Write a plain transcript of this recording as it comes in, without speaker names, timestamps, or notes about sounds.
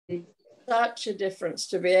such a difference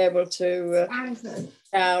to be able to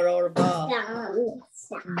shower or a bath.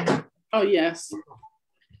 Oh, yes.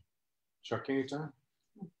 Chucking it down.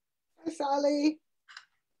 Hi, Sally.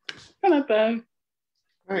 Hello, Bo.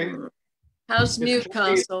 Hey. How's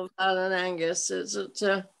Newcastle, Val and Angus? Is it?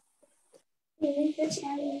 Great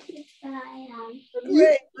day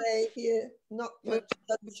here. Not much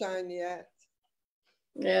sunshine yet.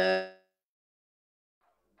 Yeah.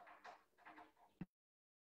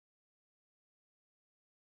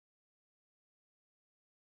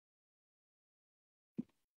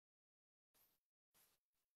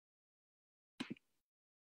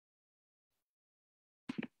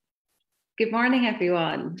 Good morning,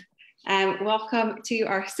 everyone. Welcome to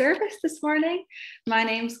our service this morning. My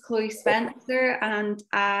name's Chloe Spencer and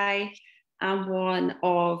I am one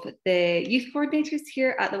of the youth coordinators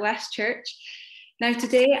here at the West Church. Now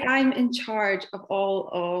today I'm in charge of all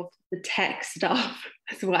of the tech stuff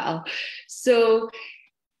as well. So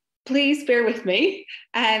please bear with me.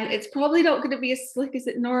 It's probably not going to be as slick as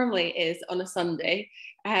it normally is on a Sunday.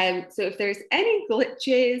 So if there's any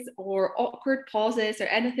glitches or awkward pauses or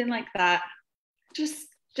anything like that, just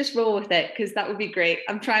roll with it, because that would be great.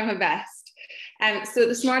 I'm trying my best. So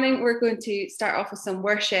this morning we're going to start off with some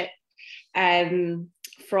worship from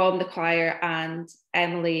the choir and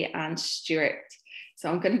Emelie and Stuart. So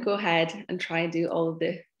I'm going to go ahead and try and do all of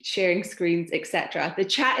the sharing screens, etc. The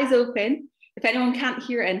chat is open. If anyone can't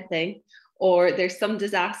hear anything or there's some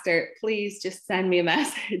disaster, please just send me a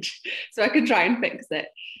message so I can try and fix it.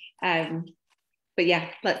 But yeah,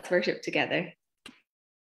 let's worship together.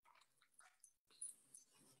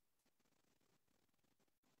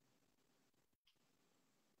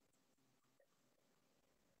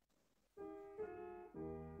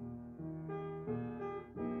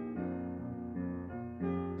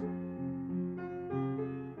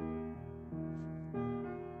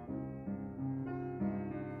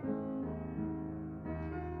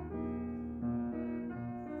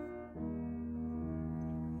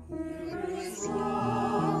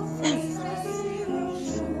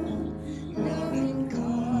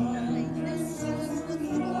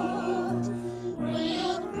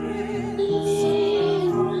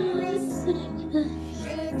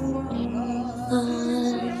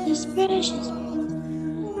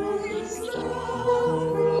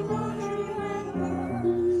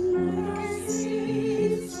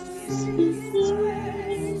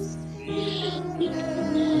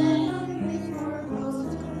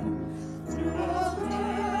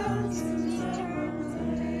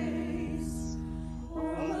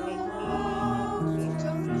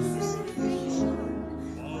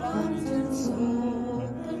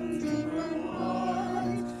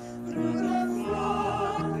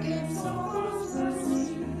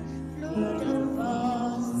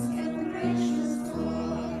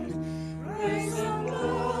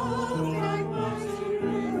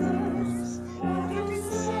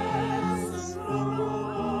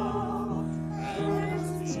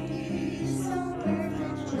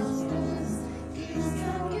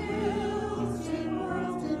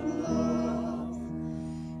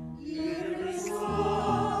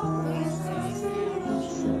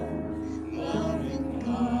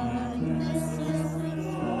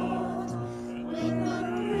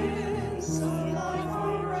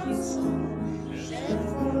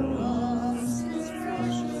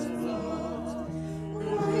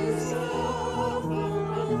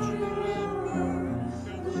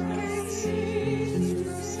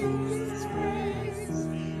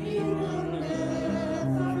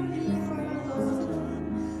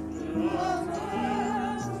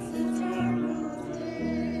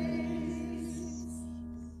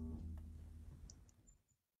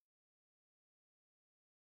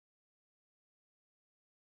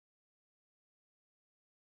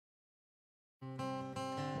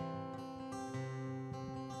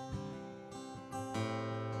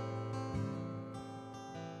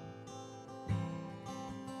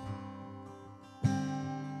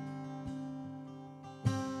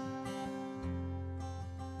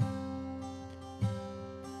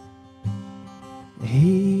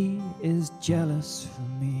 He is jealous for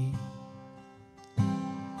me.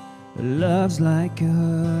 Love's like a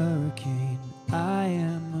hurricane. I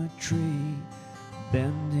am a tree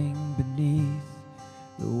bending beneath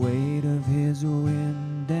the weight of his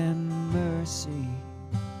wind and mercy.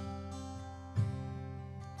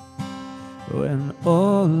 When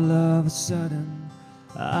all of a sudden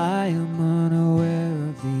I am unaware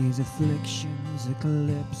of these afflictions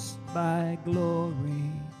eclipsed by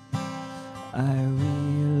glory, I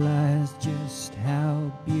realize just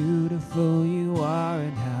how beautiful you are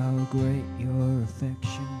and how great your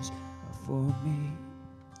affections are for me.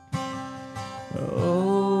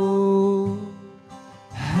 Oh,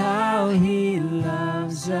 how he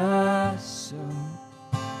loves us so.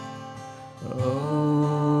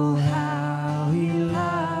 Oh, how he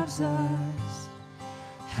loves us,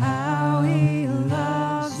 how he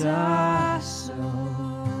loves us so.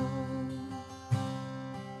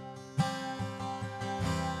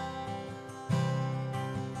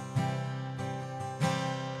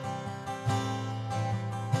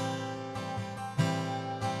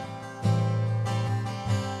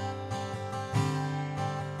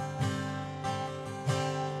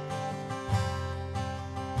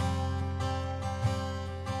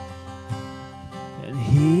 And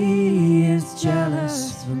he is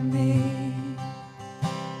jealous for me.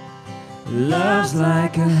 Love's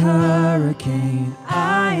like a hurricane,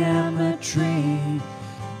 I am a tree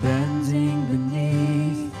bending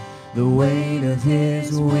beneath the weight of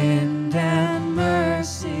his wind and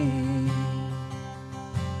mercy.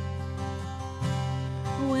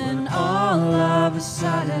 When all of a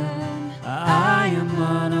sudden I am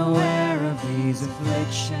unaware of these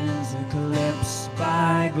afflictions eclipsed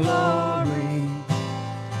by glory,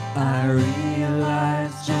 I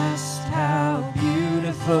realize just how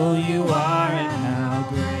beautiful you are and how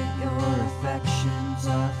great your affections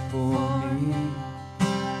are for me.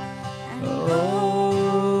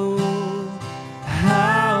 Oh,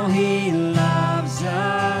 how he loves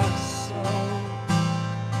us so.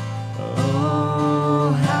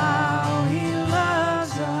 Oh, how he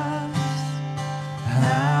loves us,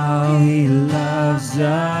 how he loves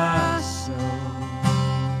us so.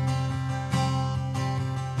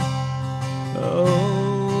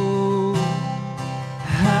 Oh,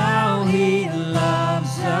 how he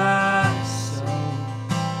loves us so.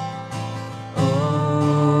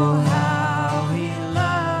 Oh, how he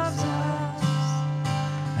loves us,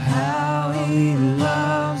 how he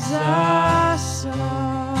loves us so.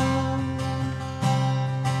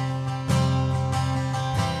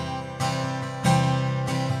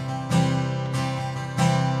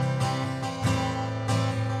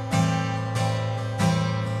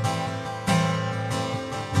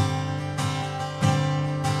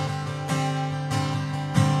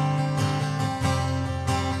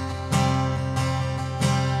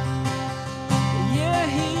 Yeah,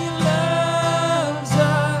 he loves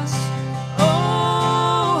us.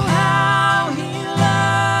 Oh, how he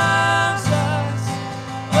loves us.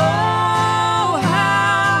 Oh,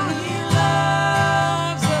 how he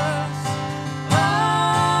loves us.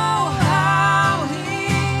 Oh, how he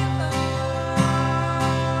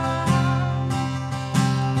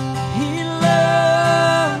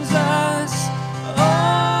loves us.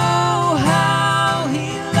 Oh, how he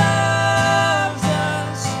loves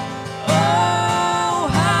us. Oh,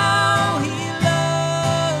 how he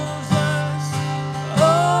loves us.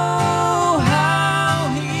 Oh, how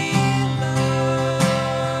he loves.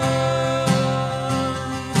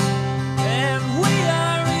 And we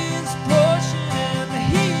are his portion, and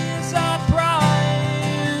he is our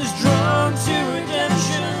prize, drawn to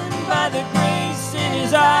redemption by the grace in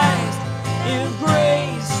his eyes. If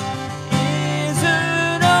grace is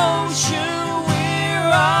an ocean,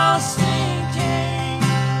 we're all sinking.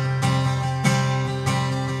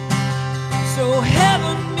 So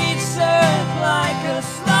heaven meets earth like a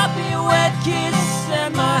sloppy wet kiss,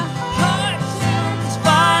 and my heart turns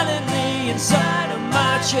violently inside of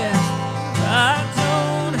my chest. I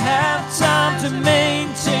don't have time to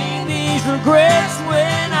maintain these regrets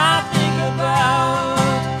when I think about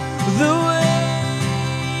the way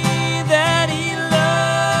that he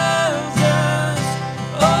loves us.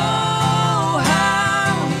 Oh,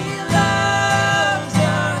 how he loves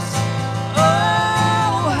us.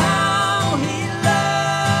 Oh, how he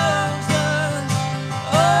loves us.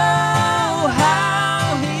 Oh, how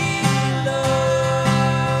he loves.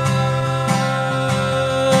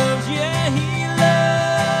 Yeah, he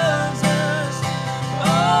loves us.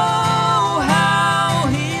 Oh, how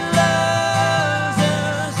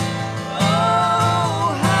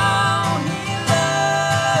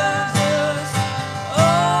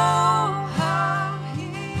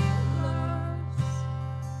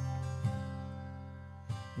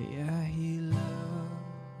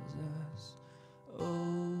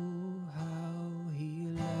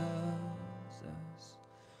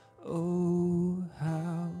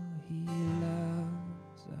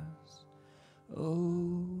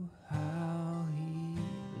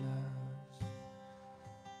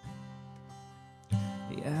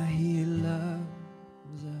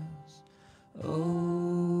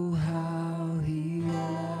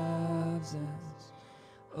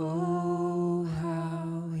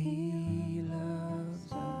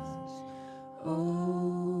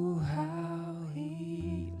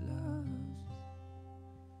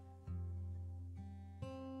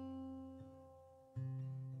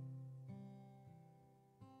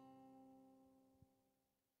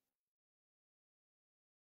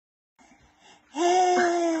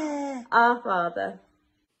Our Father,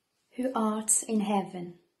 who art in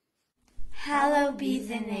heaven, hallowed be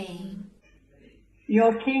the name.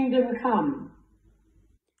 Your kingdom come.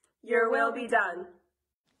 Your will be done.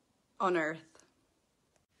 On earth,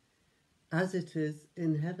 as it is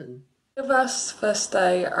in heaven. Give us this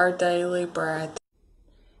day our daily bread.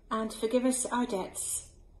 and forgive us our debts,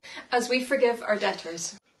 As we forgive our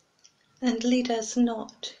debtors. And lead us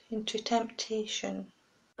not into temptation,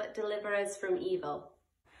 but deliver us from evil.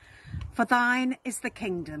 For thine is the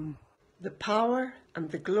kingdom, the power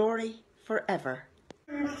and the glory forever.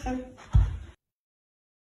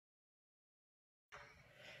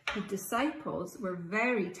 The disciples were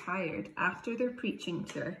very tired after their preaching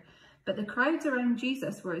tour, but the crowds around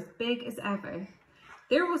Jesus were as big as ever.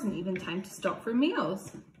 There wasn't even time to stop for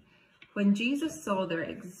meals. When Jesus saw their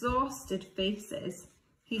exhausted faces,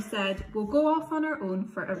 he said, "We'll go off on our own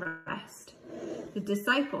for a rest." The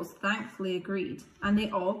disciples thankfully agreed, and they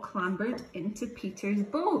all clambered into Peter's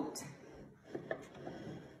boat.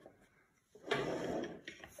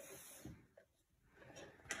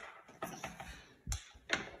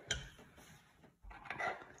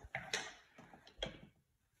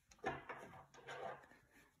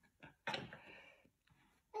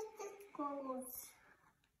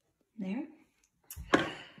 There.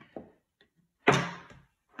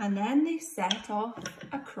 And then they set off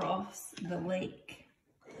across the lake.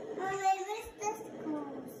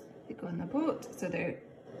 They go on the boat, so they're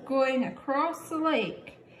going across the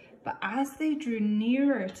lake. But as they drew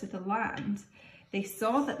nearer to the land, they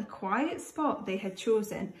saw that the quiet spot they had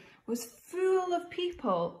chosen was full of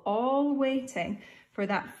people, all waiting for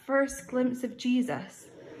that first glimpse of Jesus.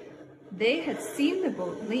 They had seen the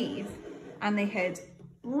boat leave, and they had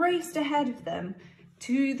raced ahead of them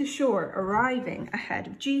to the shore, arriving ahead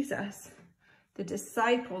of Jesus. The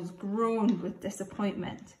disciples groaned with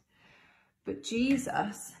disappointment, but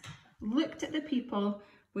Jesus looked at the people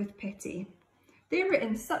with pity. They were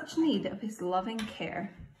in such need of his loving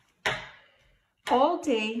care. All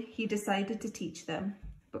day he decided to teach them,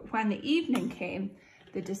 but when the evening came,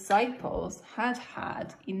 the disciples had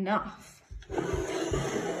had enough.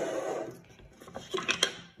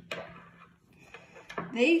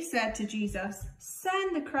 They said to Jesus,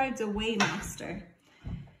 "Send the crowds away, Master.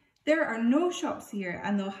 There are no shops here,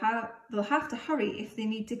 and they'll have to hurry if they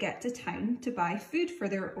need to get to town to buy food for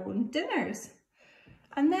their own dinners."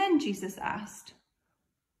 And then Jesus asked,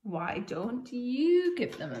 "Why don't you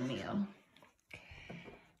give them a meal?"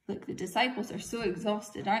 Look, the disciples are so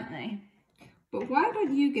exhausted, aren't they? But why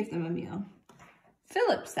don't you give them a meal?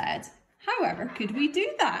 Philip said, "However could we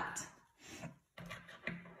do that?"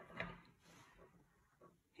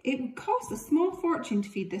 It would cost a small fortune to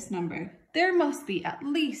feed this number. There must be at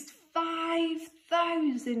least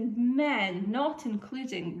 5,000 men, not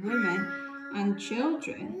including women and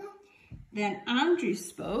children. Then Andrew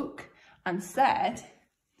spoke and said,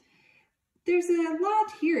 "There's a lad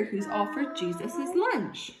here who's offered Jesus his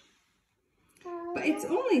lunch. But it's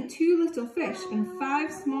only 2 little fish and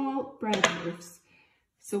 5 small bread loaves.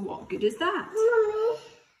 So what good is that?"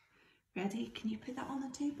 Ready? Can you put that on the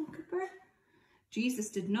table, Cooper? Jesus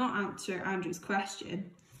did not answer Andrew's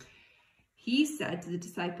question. He said to the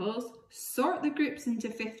disciples, "Sort the groups into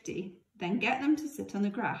 50, then get them to sit on the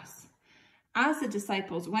grass." As the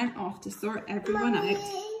disciples went off to sort everyone out,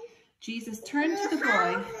 Jesus turned to the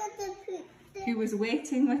boy who was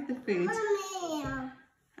waiting with the food.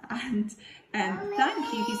 And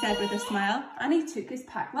 "Thank you," he said with a smile, and he took his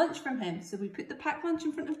packed lunch from him. So we put the packed lunch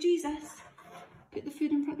in front of Jesus. Put the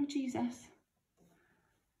food in front of Jesus.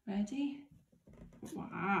 Ready?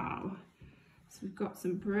 Wow. So we've got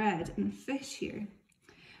some bread and fish here.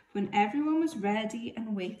 When everyone was ready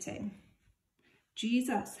and waiting,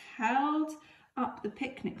 Jesus held up the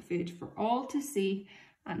picnic food for all to see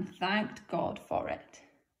and thanked God for it.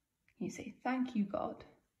 You say, "Thank you, God."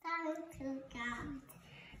 Thank you, God.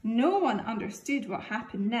 No one understood what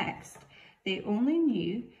happened next. They only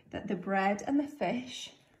knew that the bread and the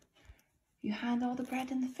fish, you hand all the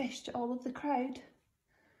bread and the fish to all of the crowd,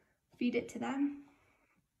 feed it to them.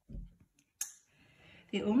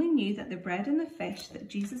 They only knew that the bread and the fish that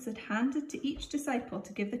Jesus had handed to each disciple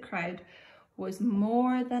to give the crowd was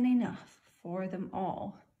more than enough for them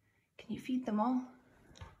all. Can you feed them all?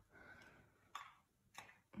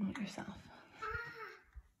 Not yourself.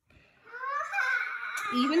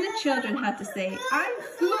 Even the children had to say, "I'm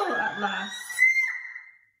full at last."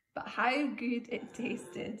 But how good it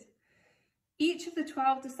tasted. Each of the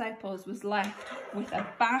 12 disciples was left with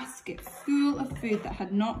a basket full of food that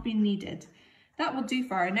had not been needed. "That will do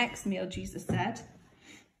for our next meal," Jesus said.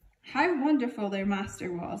 How wonderful their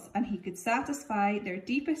master was, and he could satisfy their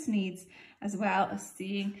deepest needs as well as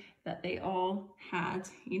seeing that they all had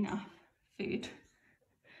enough food.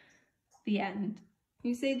 The end.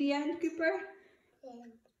 You say the end, Cooper?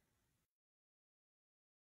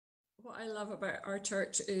 What I love about our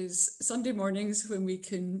church is Sunday mornings when we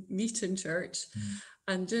can meet in church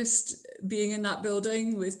and just being in that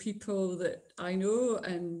building with people that I know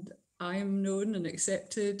and I'm known and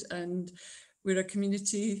accepted, and we're a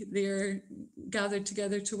community there gathered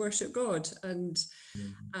together to worship God. And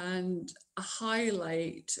a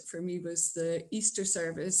highlight for me was the Easter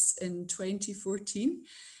service in 2014.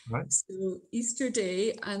 Right. So Easter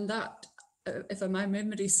Day, and that, if my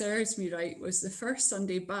memory serves me right, was the first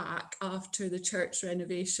Sunday back after the church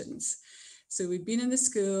renovations. So we'd been in the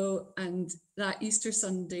school, and that Easter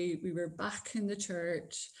Sunday we were back in the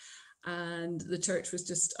church, and the church was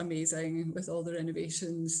just amazing with all the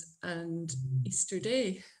renovations. And Easter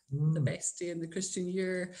Day, the best day in the Christian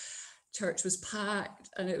year, church was packed,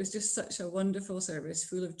 and it was just such a wonderful service,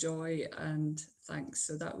 full of joy and thanks.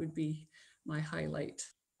 So that would be my highlight.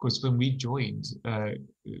 Because when we joined,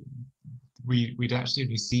 we'd actually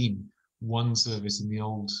only seen one service in the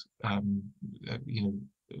old,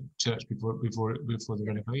 church before the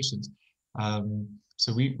renovations.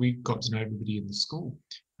 So we got to know everybody in the school,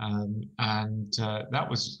 and that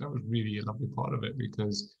was really a lovely part of it,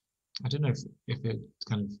 because I don't know if it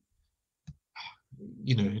kind of,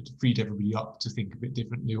 it freed everybody up to think a bit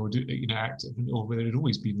differently, or act differently, or whether it had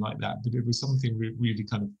always been like that. But it was something really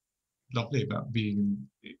kind of lovely about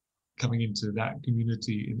coming into that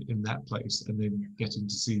community in that place, and then getting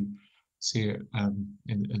to see it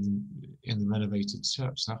in the renovated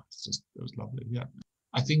church. It was lovely. Yeah,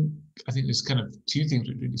 I think there's kind of two things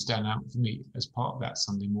that really stand out for me as part of that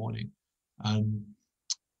Sunday morning.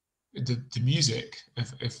 The music,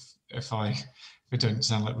 if I don't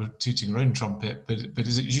sound like we're tooting our own trumpet, but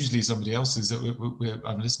it's usually somebody else's that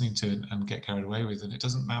I'm listening to and get carried away with, and it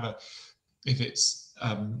doesn't matter if it's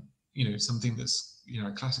something that's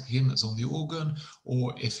a classic hymn that's on the organ,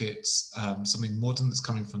 or if it's something modern that's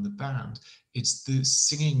coming from the band. It's the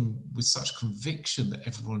singing with such conviction that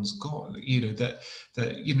everyone's got, that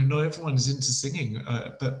not everyone is into singing,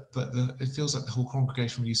 but it feels like the whole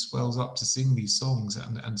congregation really swells up to sing these songs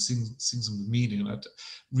and sings them with meaning. And I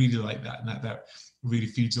really like that, and that really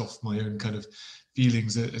feeds off my own kind of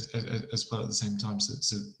feelings as well at the same time.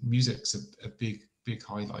 So music's a big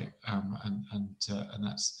highlight, and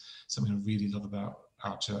that's something I really love about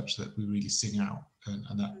our church, that we really sing out, and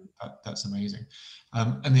that's amazing.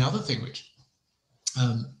 And the other thing which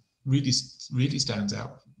really stands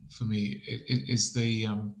out for me is the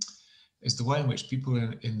way in which people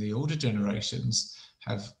in the older generations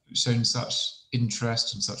have shown such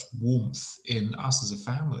interest and such warmth in us as a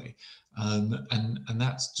family, and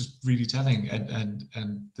that's just really telling.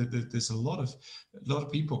 And there's a lot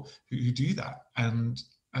of people who do that, and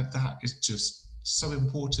that is just so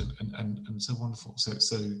important and so wonderful.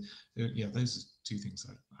 So yeah, those are two things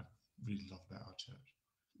I really love about our church.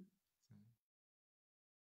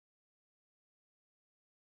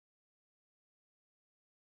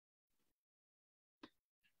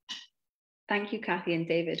 Thank you, Kathy and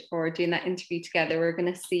David, for doing that interview together. We're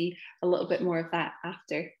going to see a little bit more of that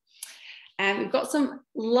after. We've got some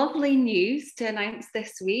lovely news to announce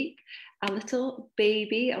this week. A little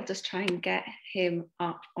baby, I'll just try and get him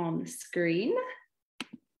up on the screen.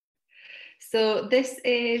 So this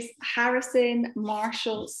is Harrison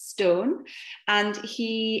Marshall Stone, and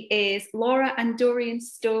he is Laura and Dorian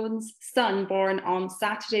Stone's son, born on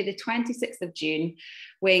Saturday the 26th of June,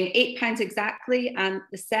 weighing 8 pounds exactly, and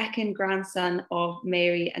the second grandson of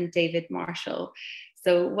Mary and David Marshall.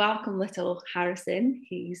 So welcome, little Harrison.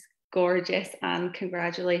 He's gorgeous, and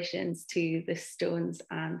congratulations to the Stones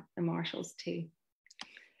and the Marshalls too.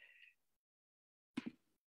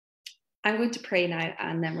 I'm going to pray now,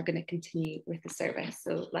 and then we're going to continue with the service.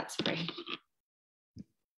 So let's pray.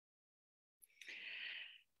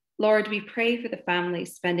 Lord, we pray for the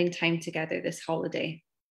families spending time together this holiday,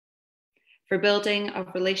 for building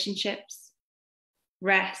of relationships,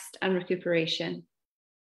 rest and recuperation,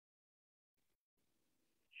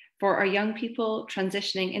 for our young people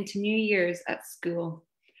transitioning into new years at school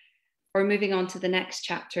or moving on to the next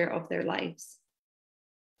chapter of their lives.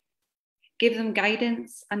 Give them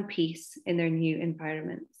guidance and peace in their new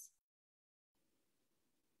environments.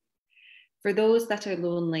 For those that are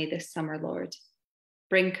lonely this summer, Lord,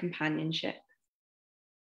 bring companionship.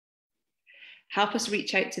 Help us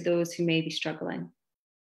reach out to those who may be struggling.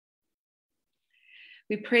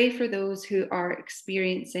 We pray for those who are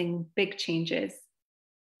experiencing big changes,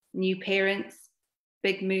 new parents,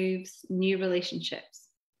 big moves, new relationships.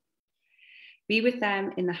 Be with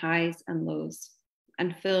them in the highs and lows,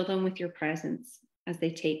 and fill them with your presence as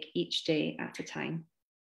they take each day at a time.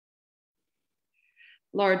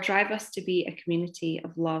 Lord, drive us to be a community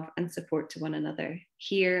of love and support to one another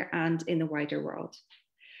here and in the wider world,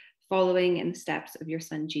 following in the steps of your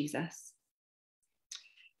Son, Jesus.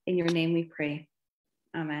 In your name we pray.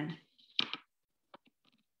 Amen.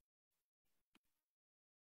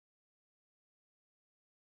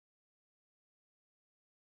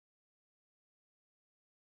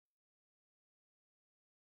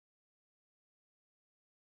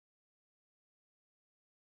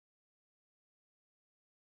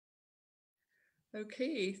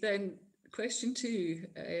 Okay, then question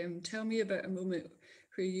 2. Tell me about a moment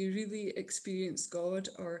where you really experienced God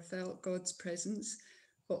or felt God's presence.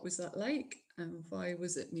 What was that like, and why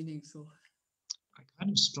was it meaningful? I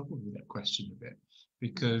kind of struggled with that question a bit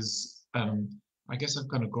because I guess I've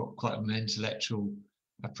kind of got quite an intellectual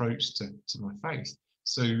approach to my faith.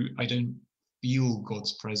 So I don't feel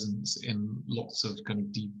God's presence in lots of kind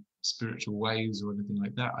of deep spiritual ways or anything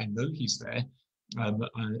like that. I know he's there, and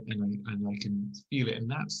I can feel it in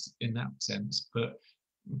that sense. But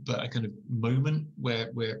a kind of moment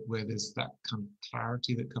where there's that kind of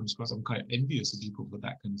clarity that comes across. I'm quite envious of people for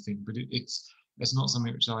that kind of thing. But it's not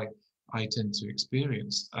something which I tend to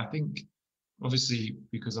experience. I think, obviously,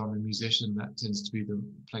 because I'm a musician, that tends to be the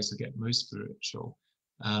place I get most spiritual.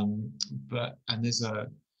 And there's a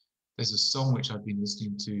song which I've been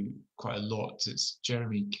listening to quite a lot. It's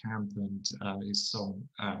Jeremy Camp and his song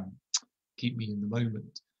 "Keep Me in the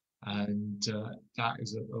Moment," and that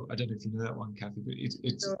is I don't know if you know that one, Kathy, but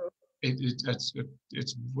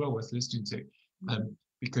it's well worth listening to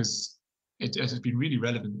because it has been really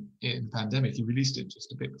relevant in the pandemic. He released it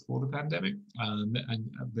just a bit before the pandemic,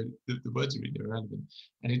 but the words are really relevant,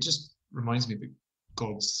 and it just reminds me that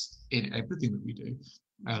God's in everything that we do,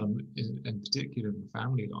 in particular in the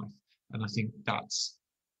family life. And I think that's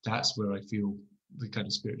where I feel the kind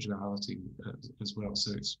of spirituality as well.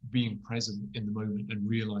 So it's being present in the moment and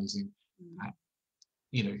realizing that,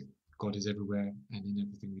 God is everywhere and in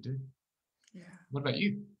everything we do. Yeah. What about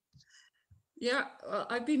you? Yeah, well,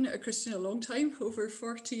 I've been a Christian a long time, over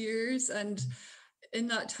 40 years. And in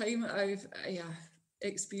that time, I've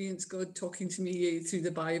experienced God talking to me through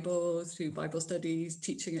the Bible, through Bible studies,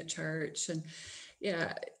 teaching at church. And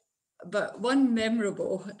but one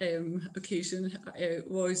memorable occasion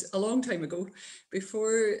was a long time ago,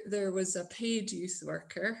 before there was a paid youth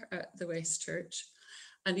worker at the West Church.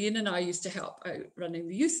 And Ian and I used to help out running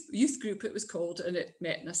the youth group, it was called, and it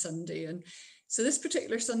met on a Sunday. And so this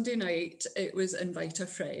particular Sunday night, it was invite a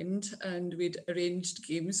friend, and we'd arranged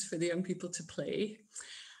games for the young people to play.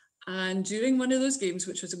 And during one of those games,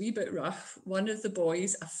 which was a wee bit rough, one of the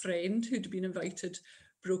boys, a friend who'd been invited,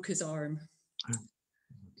 broke his arm.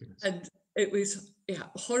 And it was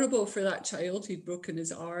horrible for that child who'd broken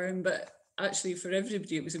his arm, but actually for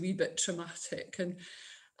everybody it was a wee bit traumatic.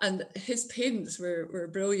 And his parents were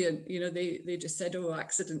brilliant. They just said, "Oh,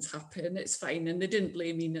 accidents happen, it's fine," and they didn't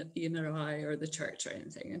blame Ian or I or the church or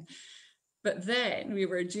anything. But then we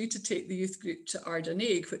were due to take the youth group to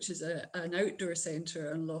Ardanaig, which is an outdoor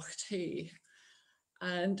centre on Loch Tay.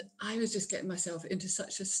 And I was just getting myself into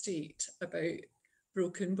such a state about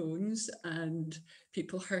broken bones and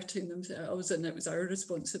people hurting themselves, and it was our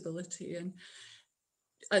responsibility. And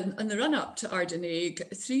the run up to Ardanaig,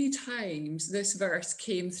 3 times this verse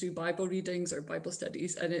came through Bible readings or Bible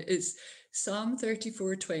studies, and it is Psalm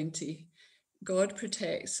 34:20. God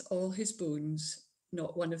protects all his bones,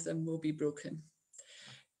 not one of them will be broken.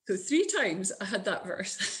 So 3 times I had that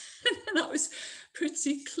verse, and that was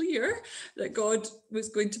pretty clear that God was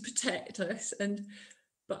going to protect us.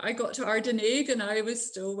 But I got to Ardanaig and I was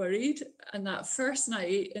still worried. And that first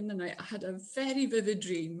night, in the night, I had a very vivid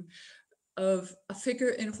dream of a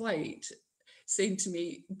figure in white saying to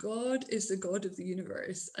me, "God is the God of the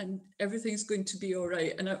universe and everything's going to be all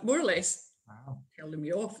right." And more or less telling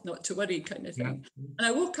me off not to worry, kind of thing. Yeah. And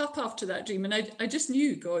I woke up after that dream and I just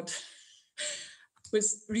knew God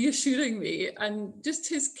was reassuring me, and just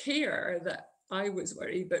his care that I was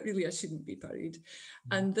worried, but really I shouldn't be worried.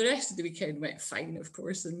 And the rest of the weekend went fine, of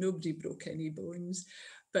course, and nobody broke any bones.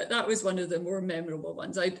 But that was one of the more memorable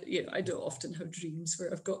ones. I don't often have dreams where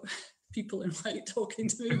I've got people in white talking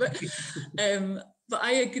to me, but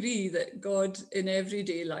I agree that God in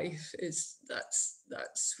everyday life that's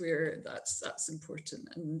important,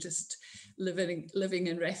 and just living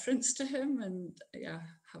in reference to him, and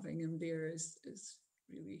having him there is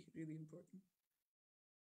really, really important.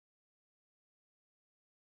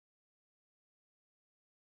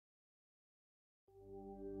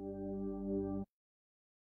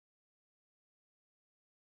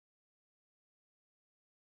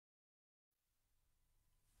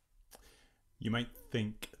 You might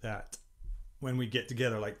think that when we get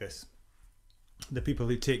together like this, the people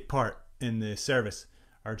who take part in the service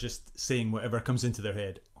are just saying whatever comes into their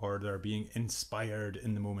head, or they're being inspired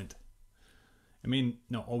in the moment. It may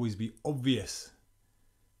not always be obvious,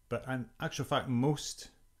 but in actual fact,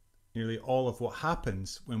 nearly all of what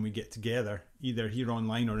happens when we get together, either here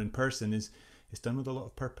online or in person, is done with a lot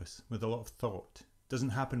of purpose, with a lot of thought. It doesn't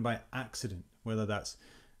happen by accident, whether that's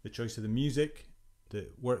the choice of the music, the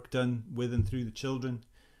work done with and through the children,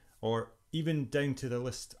 or even down to the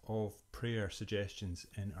list of prayer suggestions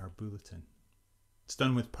in our bulletin. It's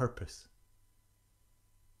done with purpose.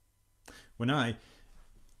 When I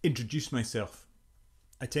introduce myself,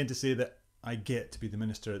 I tend to say that I get to be the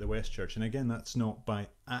minister at the West Church, and again, that's not by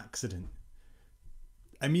accident.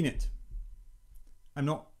 I mean it. I'm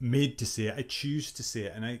not made to say it, I choose to say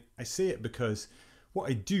it, and I say it because what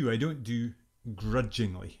I don't do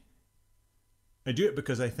grudgingly. I do it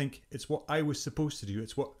because I think it's what I was supposed to do,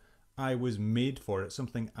 it's what I was made for, it's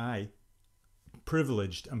something I'm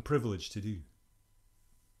privileged to do.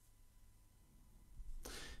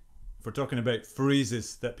 If we're talking about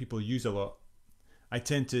phrases that people use a lot, I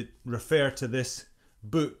tend to refer to this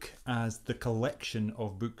book as the collection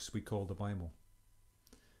of books we call the Bible.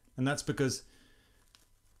 And that's because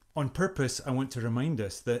on purpose I want to remind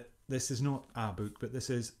us that this is not a book, but this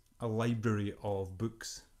is a library of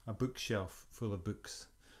books, a bookshelf full of books,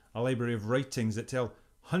 a library of writings that tell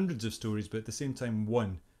hundreds of stories, but at the same time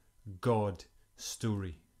one God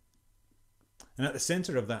story. And at the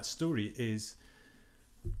centre of that story is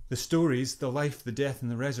the stories, the life, the death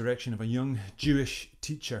and the resurrection of a young Jewish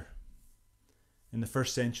teacher in the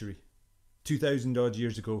first century, 2,000 odd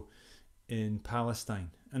years ago in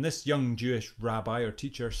Palestine. And this young Jewish rabbi or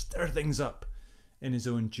teacher stirred things up in his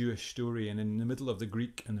own Jewish story and in the middle of the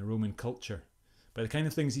Greek and the Roman culture by the kind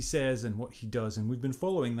of things he says and what he does. And we've been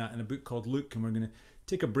following that in a book called Luke, and we're going to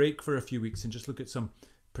take a break for a few weeks and just look at some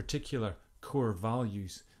particular core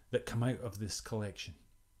values that come out of this collection.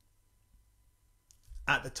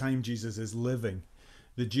 At the time Jesus is living,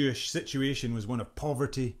 the Jewish situation was one of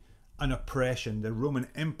poverty and oppression. The Roman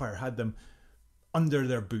Empire had them under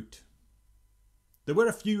their boot. There were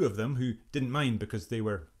a few of them who didn't mind because they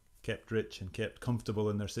were kept rich and kept comfortable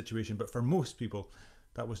in their situation, but for most people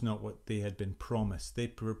that was not what they had been promised.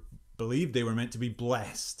 They believed they were meant to be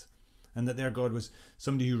blessed, and that their God was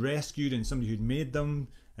somebody who rescued and somebody who'd made them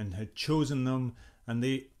and had chosen them, and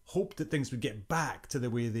they hoped that things would get back to the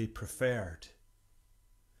way they preferred.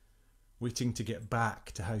 Waiting to get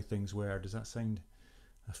back to how things were. Does that sound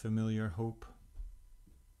a familiar hope?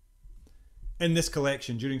 In this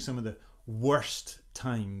collection, during some of the worst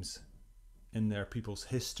times in their people's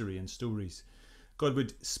history and stories, God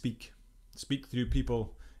would speak through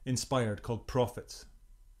people inspired, called prophets.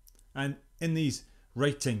 And in these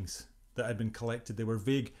writings that had been collected, there were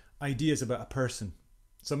vague ideas about a person,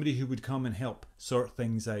 somebody who would come and help sort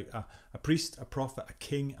things out, a priest, a prophet, a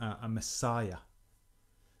king, a Messiah.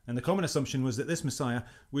 And the common assumption was that this Messiah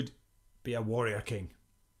would be a warrior king,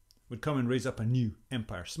 would come and raise up a new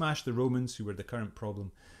empire, smash the Romans, who were the current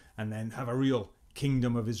problem, and then have a real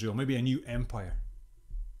kingdom of Israel, maybe a new empire.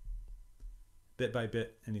 Bit by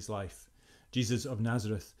bit in his life, Jesus of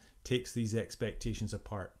Nazareth takes these expectations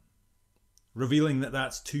apart, revealing that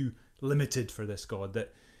that's too limited for this God,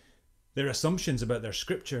 that their assumptions about their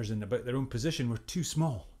scriptures and about their own position were too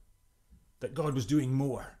small, that God was doing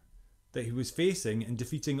more, that he was facing and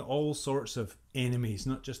defeating all sorts of enemies,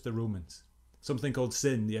 not just the Romans. Something called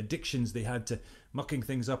sin, the addictions they had to mucking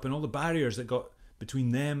things up, and all the barriers that got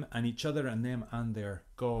between them and each other, and them and their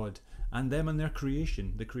God, and them and their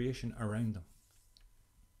creation, the creation around them.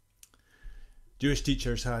 Jewish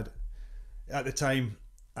teachers had, at the time,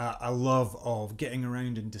 a love of getting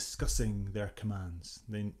around and discussing their commands.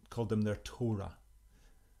 They called them their Torah.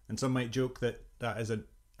 And some might joke that that is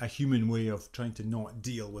a human way of trying to not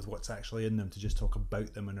deal with what's actually in them, to just talk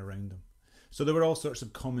about them and around them. So there were all sorts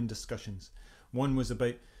of common discussions. One was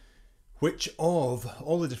about which of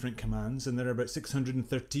all the different commands, and there are about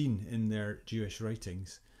 613 in their Jewish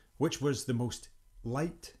writings, which was the most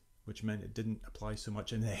light, which meant it didn't apply so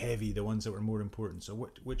much, and the heavy, the ones that were more important. So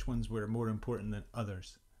which ones were more important than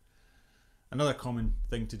others? Another common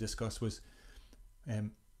thing to discuss was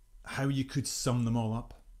how you could sum them all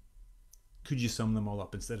up. Could you sum them all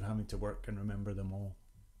up instead of having to work and remember them all?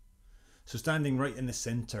 So standing right in the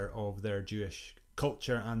centre of their Jewish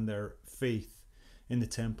culture and their faith in the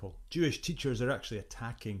temple, Jewish teachers are actually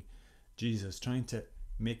attacking Jesus, trying to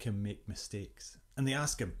make him make mistakes. And they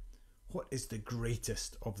ask him, what is the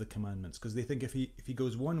greatest of the commandments? Because they think if he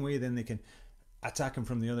goes one way, then they can attack him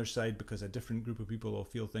from the other side because a different group of people will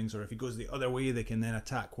feel things, or if he goes the other way, they can then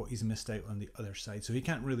attack what he's missed out on the other side. So he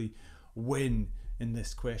can't really win in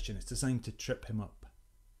this question. It's designed to trip him up.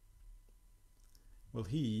 Well,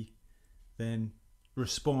 he then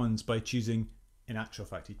responds by choosing, in actual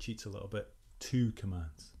fact, he cheats a little bit, 2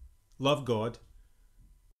 commands. Love God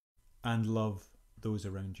and love those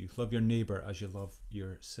around you. Love your neighbour as you love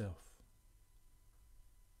yourself.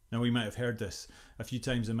 Now, we might have heard this a few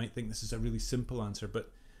times and might think this is a really simple answer,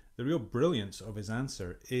 but the real brilliance of his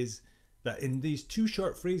answer is that in these 2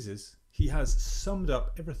 short phrases, he has summed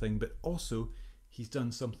up everything, but also he's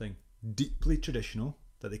done something deeply traditional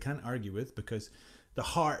that they can't argue with, because the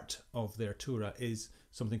heart of their Torah is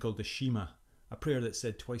something called the Shema, a prayer that's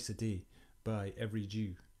said twice a day by every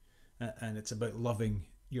Jew. And it's about loving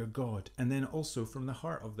your God. And then also from the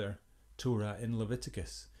heart of their Torah in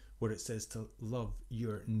Leviticus, where it says to love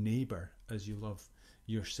your neighbour as you love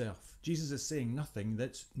yourself. Jesus is saying nothing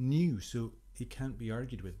that's new, so he can't be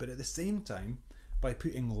argued with. But at the same time, by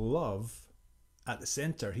putting love at the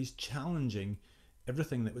centre, he's challenging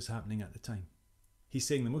everything that was happening at the time. He's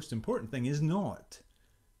saying the most important thing is not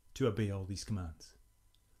to obey all these commands,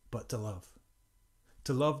 but to love.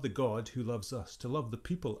 To love the God who loves us, to love the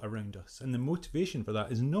people around us. And the motivation for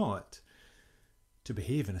that is not to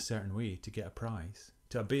behave in a certain way to get a prize,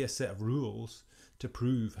 to obey a set of rules to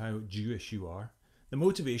prove how Jewish you are. The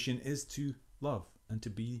motivation is to love and to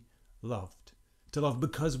be loved. To love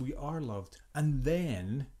because we are loved. And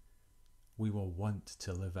then we will want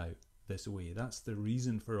to live out this way. That's the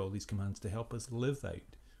reason for all these commands, to help us live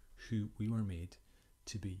out who we were made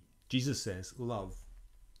to be. Jesus says love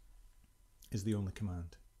is the only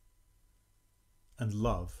command. And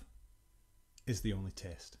love is the only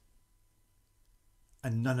test.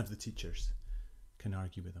 And none of the teachers can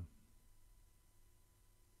argue with him.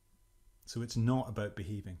 So it's not about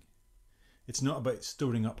behaving. It's not about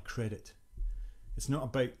storing up credit. It's not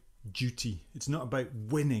about duty. It's not about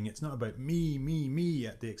winning. It's not about me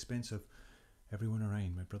at the expense of everyone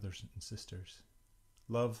around, my brothers and sisters.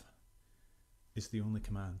 Love is the only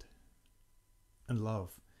command. And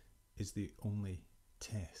love is the only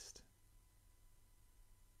test.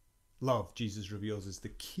 Love, Jesus reveals, is the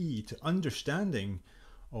key to understanding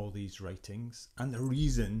all these writings and the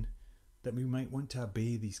reason that we might want to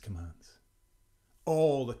obey these commands.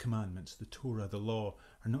 All the commandments, the Torah, the law,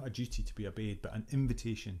 are not a duty to be obeyed, but an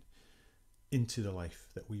invitation into the life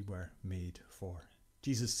that we were made for.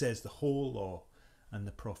 Jesus says the whole law and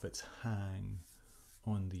the prophets hang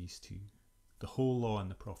on these 2. The whole law and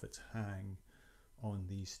the prophets hang on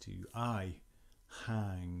these 2. I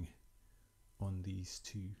hang on these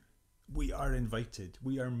 2. We are invited,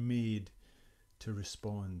 we are made to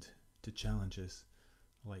respond to challenges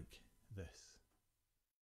like this.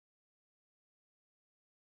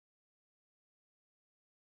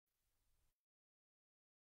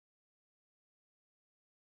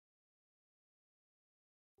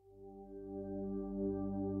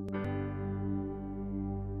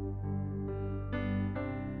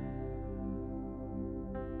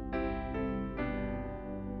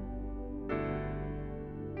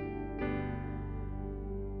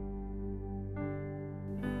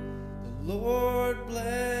 Lord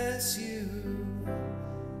bless you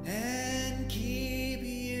and keep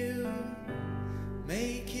you,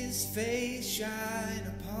 make his face shine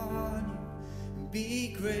upon you and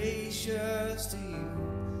be gracious to you.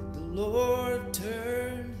 The Lord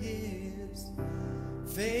turn his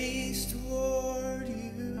face toward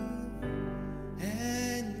you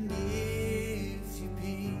and give you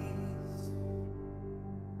peace.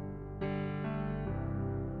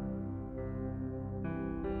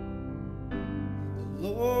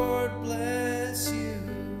 Lord bless you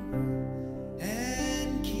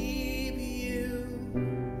and keep you,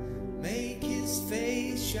 make his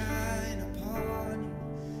face shine upon you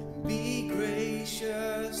and be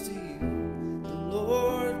gracious to you. The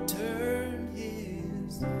Lord turn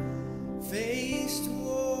his face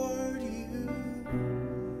toward you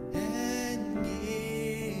and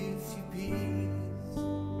give you peace.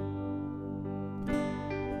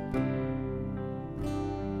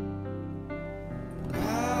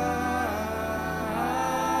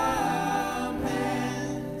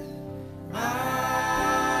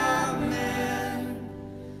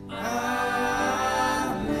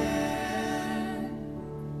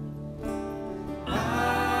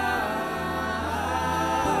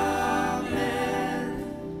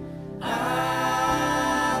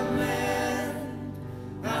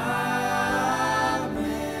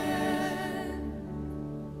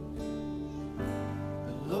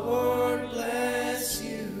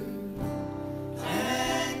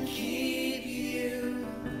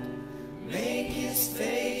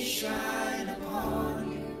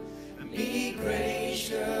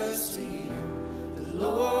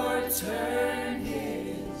 turn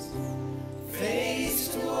his face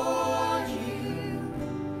toward you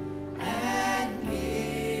and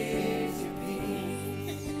give you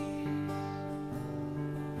peace.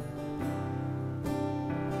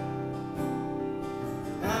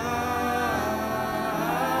 Amen.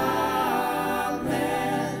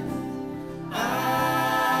 Amen.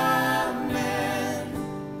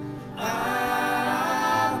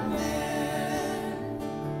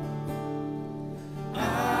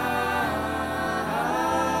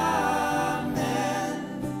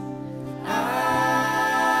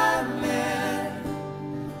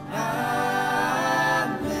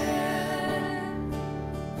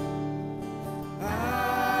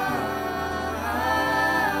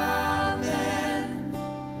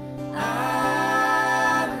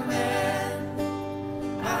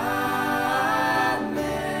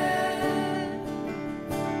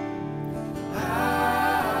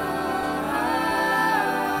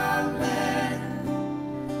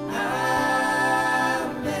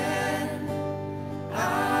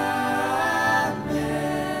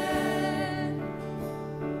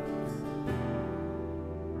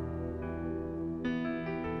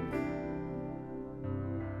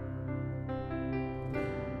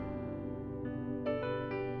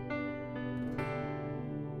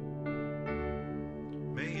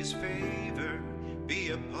 May his favor be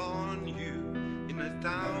upon you in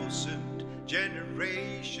 1,000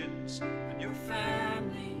 generations, and your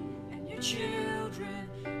family, and your children,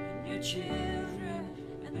 and your children,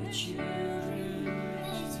 and their children. May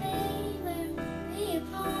his favor be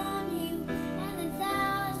upon you and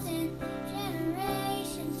 1,000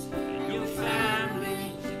 generations, And your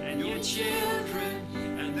family, and your children,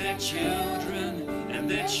 and their children, and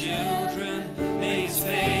their children. May his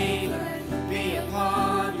favor be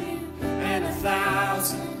upon you and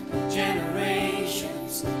 1,000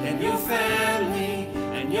 generations, and your family,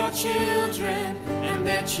 and your children, and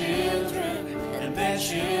their children, and their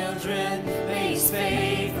children. May his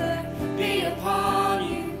favor be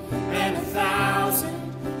upon you and 1,000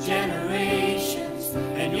 generations,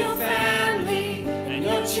 and your family, and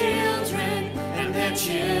your children, and their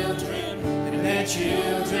children, and their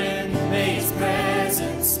children. May his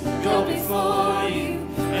presence go before you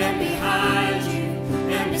and behind you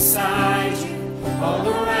and beside you, all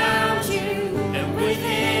around you and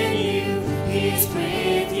within you. He is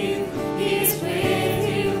with you, he is with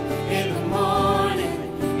you in the morning,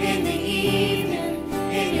 in the evening,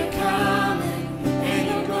 in your coming and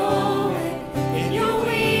your going, in your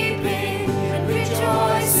weeping and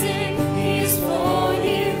rejoicing. He is for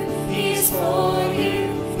you, he is for you,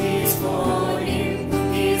 he is for you,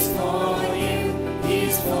 he is for you, he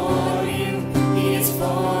is for you, he is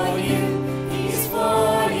for you, he is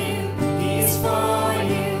for you, he is for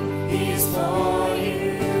you, he is for you.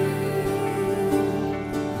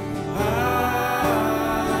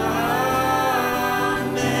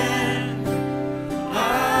 Amen.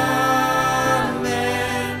 Amen.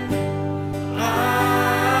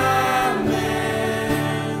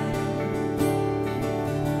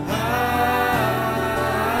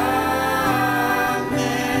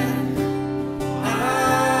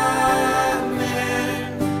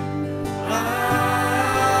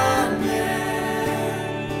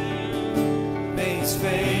 May his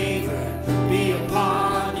favor be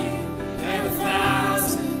upon you and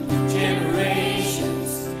 1,000 generations,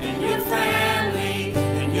 and your family,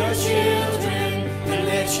 and your children, and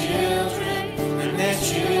their children, and their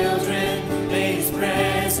children. May his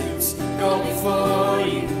presence go before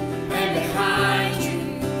you and behind you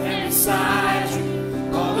and beside you,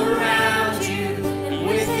 all around you and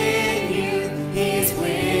within you. He is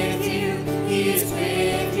with you, he is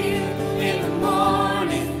with you in the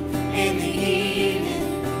morning, in the evening,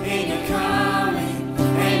 in your coming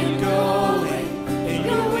and your going, in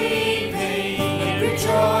your weeping and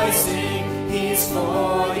rejoicing. He is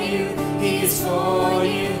for you, he is for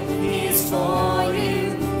you, he is for you,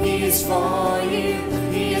 he is for you,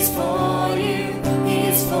 he is for you, he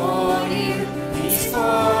is for you, he is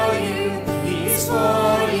for you, he is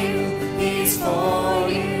for you, he is for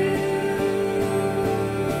you.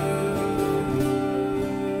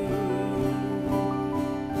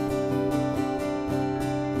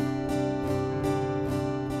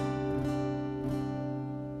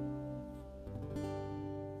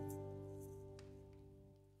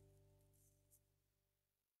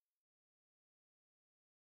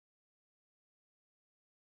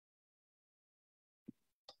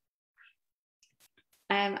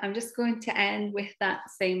 I'm just going to end with that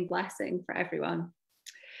same blessing for everyone.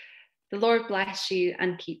 The Lord bless you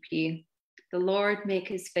and keep you. The Lord make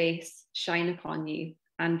his face shine upon you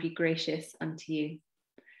and be gracious unto you.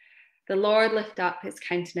 The Lord lift up his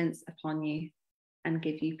countenance upon you and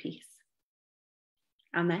give you peace.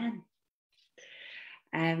 Amen.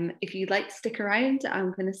 If you'd like to stick around,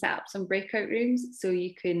 I'm going to set up some breakout rooms so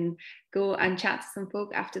you can go and chat to some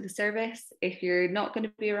folk after the service. If you're not going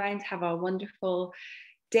to be around, have a wonderful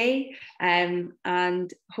day, and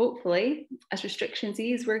hopefully as restrictions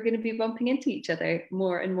ease, we're going to be bumping into each other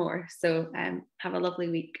more and more. So have a lovely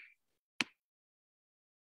week.